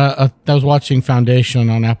one. I was watching Foundation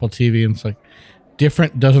on Apple TV, and it's like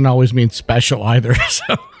different doesn't always mean special either.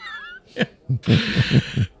 So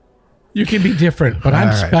you can be different, but I'm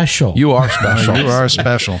All right. special. You are special. You are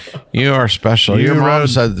special. You are special. You Your mom rode-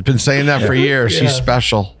 said been saying that for years. He's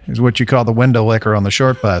special. Is what you call the window licker on the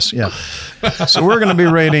short bus. Yeah. So we're going to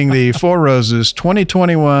be rating the Four Roses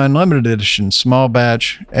 2021 limited edition small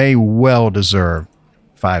batch, a well-deserved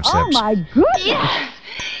 5 sips. Oh my goodness. Yes!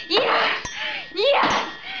 Yes! Yes!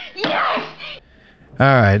 Yes! All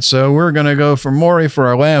right, so we're going to go for Maury for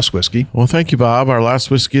our last whiskey. Well, thank you, Bob. Our last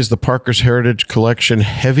whiskey is the Parker's Heritage Collection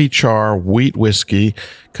Heavy Char Wheat Whiskey,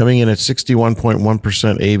 coming in at 61.1%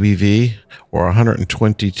 ABV or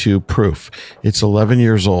 122 proof. It's 11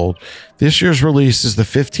 years old. This year's release is the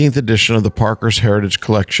 15th edition of the Parker's Heritage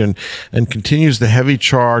Collection and continues the Heavy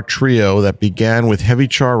Char trio that began with Heavy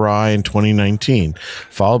Char Rye in 2019,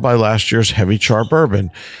 followed by last year's Heavy Char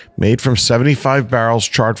Bourbon. Made from 75 barrels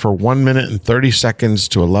charred for 1 minute and 30 seconds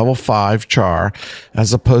to a level 5 char,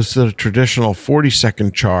 as opposed to the traditional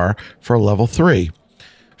 40-second char for a level 3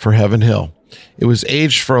 for Heaven Hill. It was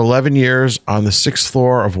aged for 11 years on the 6th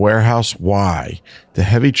floor of Warehouse Y. The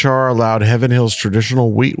heavy char allowed Heaven Hill's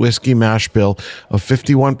traditional wheat whiskey mash bill of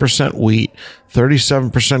 51% wheat,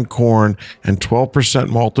 37% corn, and 12%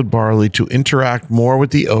 malted barley to interact more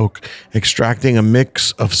with the oak, extracting a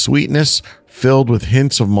mix of sweetness filled with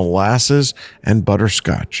hints of molasses and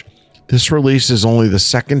butterscotch. This release is only the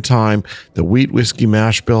second time the wheat whiskey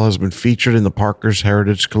mash bill has been featured in the Parker's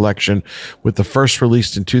Heritage Collection, with the first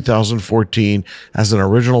released in 2014 as an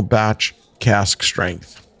original batch cask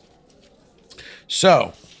strength.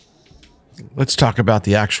 So, let's talk about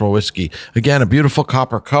the actual whiskey. Again, a beautiful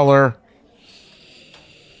copper color.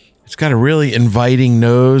 It's got a really inviting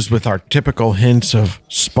nose with our typical hints of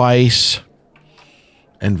spice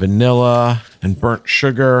and vanilla and burnt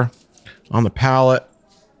sugar on the palate.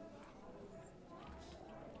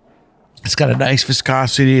 It's got a nice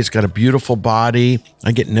viscosity. It's got a beautiful body.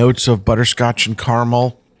 I get notes of butterscotch and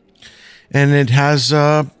caramel. And it has,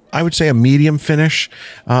 I would say, a medium finish.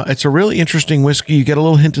 It's a really interesting whiskey. You get a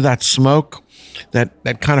little hint of that smoke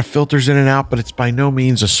that kind of filters in and out, but it's by no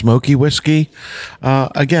means a smoky whiskey.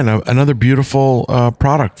 Again, another beautiful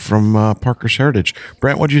product from Parker's Heritage.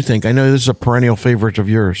 Brent, what do you think? I know this is a perennial favorite of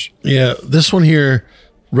yours. Yeah, this one here,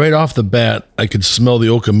 right off the bat, I could smell the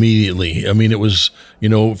oak immediately. I mean, it was,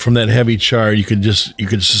 from that heavy char, you could just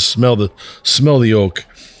smell the oak.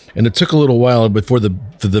 And it took a little while before the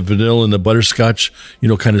vanilla and the butterscotch,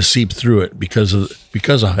 kind of seeped through it because of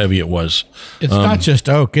how heavy it was. It's not just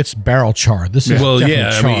oak; it's barrel char. This is char.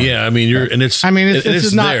 This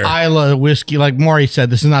is not Isla whiskey, like Maury said.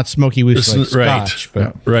 This is not smoky whiskey, like Scotch.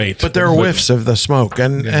 Right. But there are whiffs of the smoke,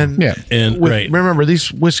 remember,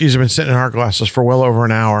 these whiskeys have been sitting in our glasses for well over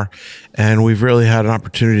an hour, and we've really had an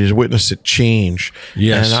opportunity to witness it change.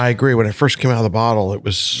 Yes, and I agree. When it first came out of the bottle, it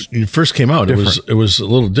was different. It was a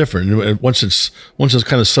little different. Once it's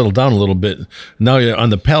kind of settled down a little bit, now on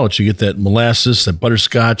the palate you get that molasses, that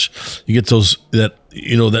butterscotch, you get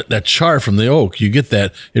that char from the oak. You get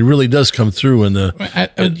that. It really does come through in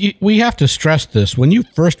the. We have to stress this: when you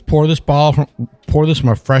first pour this from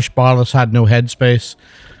a fresh bottle that's had no headspace,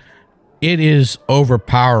 it is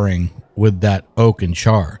overpowering with that oak and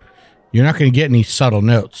char. You're not going to get any subtle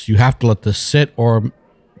notes. You have to let this sit, or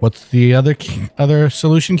what's the other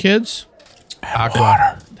solution, kids? Add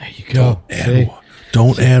water. There you go.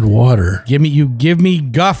 Don't add water. Give me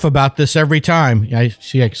guff about this every time. I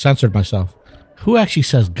censored myself. Who actually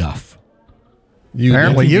says guff?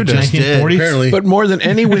 Apparently you did. 1940s? Apparently. But more than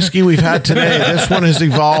any whiskey we've had today, this one has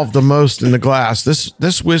evolved the most in the glass.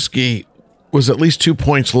 This whiskey was at least 2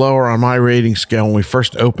 points lower on my rating scale when we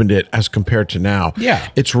first opened it as compared to now. Yeah.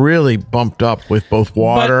 It's really bumped up with both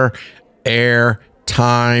water, air,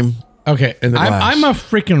 time. Okay, I'm a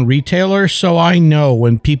freaking retailer, so I know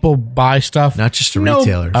when people buy stuff. Not just a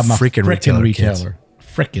retailer. I'm a freaking retailer.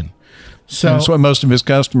 Freaking. So that's what most of his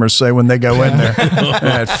customers say when they go in there.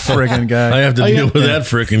 That friggin' guy. I have to deal with that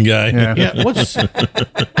frickin' guy. Yeah. What's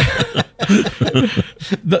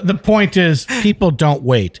the point is, people don't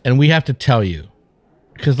wait, and we have to tell you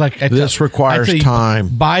because this requires time.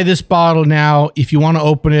 Buy this bottle now. If you want to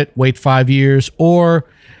open it, wait 5 years, or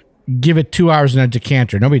give it 2 hours in a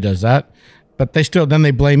decanter. Nobody does that. But then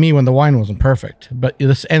they blame me when the wine wasn't perfect.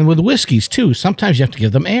 And with whiskeys too, sometimes you have to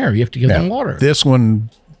give them air. You have to give them water. This one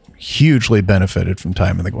hugely benefited from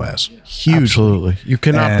time in the glass. Hugely. Absolutely. You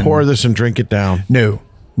cannot pour this and drink it down. No.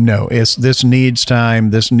 This needs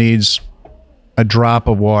time. This needs a drop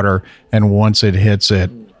of water. And once it hits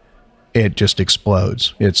it, it just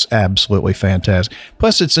explodes. It's absolutely fantastic.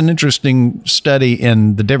 Plus, it's an interesting study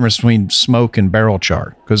in the difference between smoke and barrel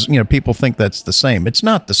char, because people think that's the same. It's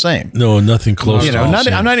not the same. No, nothing close.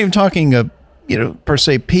 I'm not even talking per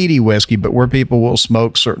se peaty whiskey, but where people will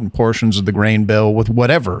smoke certain portions of the grain bill with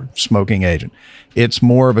whatever smoking agent. It's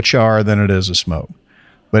more of a char than it is a smoke,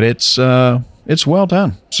 but it's well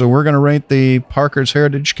done. So we're going to rate the Parker's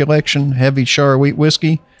Heritage Collection Heavy Char Wheat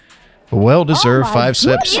Whiskey. Well deserved 5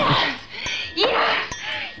 sips.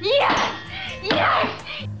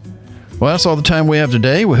 Well, that's all the time we have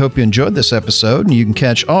today. We hope you enjoyed this episode, and you can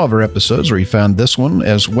catch all of our episodes where you found this one,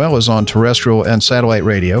 as well as on terrestrial and satellite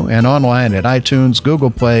radio, and online at iTunes,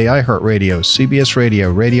 Google Play, iHeartRadio, CBS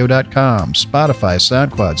Radio, Radio.com, Spotify,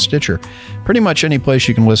 SoundCloud, Stitcher, pretty much any place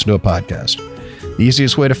you can listen to a podcast. The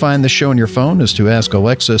easiest way to find this show on your phone is to ask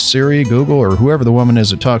Alexa, Siri, Google, or whoever the woman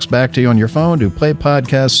is that talks back to you on your phone to play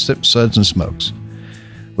podcasts, Sip, Suds, and Smokes.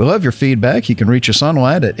 We love your feedback. You can reach us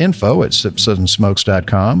online at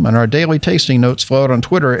info@sipsudsandsmokes.com, and our daily tasting notes flow out on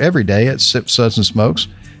Twitter every day at Sip, Suds, and Smokes,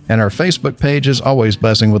 and our Facebook page is always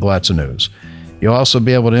buzzing with lots of news. You'll also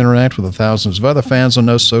be able to interact with the thousands of other fans on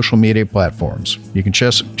those social media platforms. You can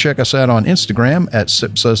check us out on Instagram at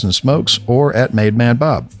Sip Suds and Smokes or at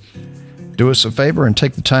MadeManBob. Do us a favor and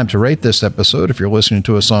take the time to rate this episode if you're listening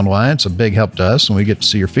to us online. It's a big help to us, and we get to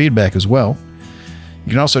see your feedback as well. You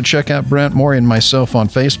can also check out Brent, Maury, and myself on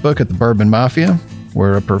Facebook at the Bourbon Mafia,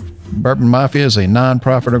 where Bourbon Mafia is a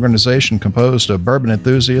non-profit organization composed of bourbon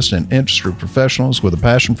enthusiasts and industry professionals with a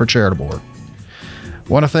passion for charitable work. I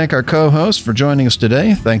want to thank our co-host for joining us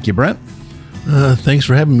today. Thank you, Brent. Thanks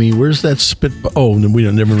for having me. Where's that spit? Oh, no,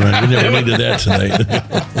 never mind. We never needed that tonight.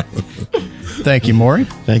 Thank you, Maury.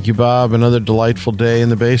 Thank you, Bob. Another delightful day in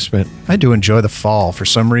the basement. I do enjoy the fall for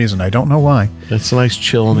some reason. I don't know why. It's a nice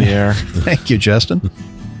chill in the air. Thank you, Justin.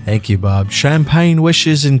 Thank you, Bob. Champagne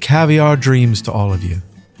wishes and caviar dreams to all of you.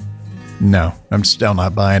 No, I'm still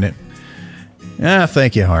not buying it.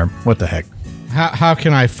 Thank you, Harm. What the heck? How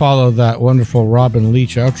can I follow that wonderful Robin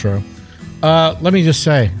Leach outro? Let me just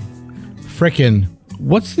say,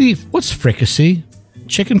 what's fricassee?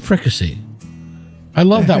 Chicken fricassee. I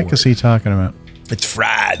love that word. What is he talking about? It's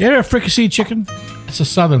fried. You ever fricassee chicken? It's a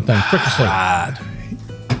southern thing. Fricassee. Fried.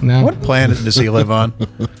 No. What planet does he live on?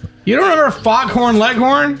 You don't remember Foghorn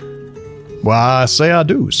Leghorn? Well, I say I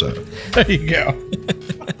do, sir. There you go.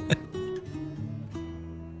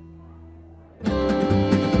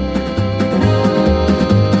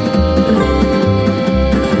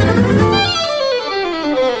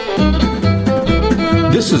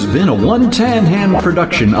 This has been a One Tan Hand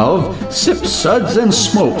production of Sip Suds and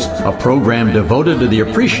Smokes, a program devoted to the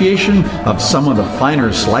appreciation of some of the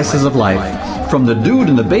finer slices of life. From the Dude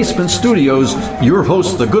in the Basement Studios, your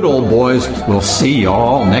hosts, the Good Old Boys, will see you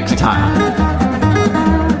all next time.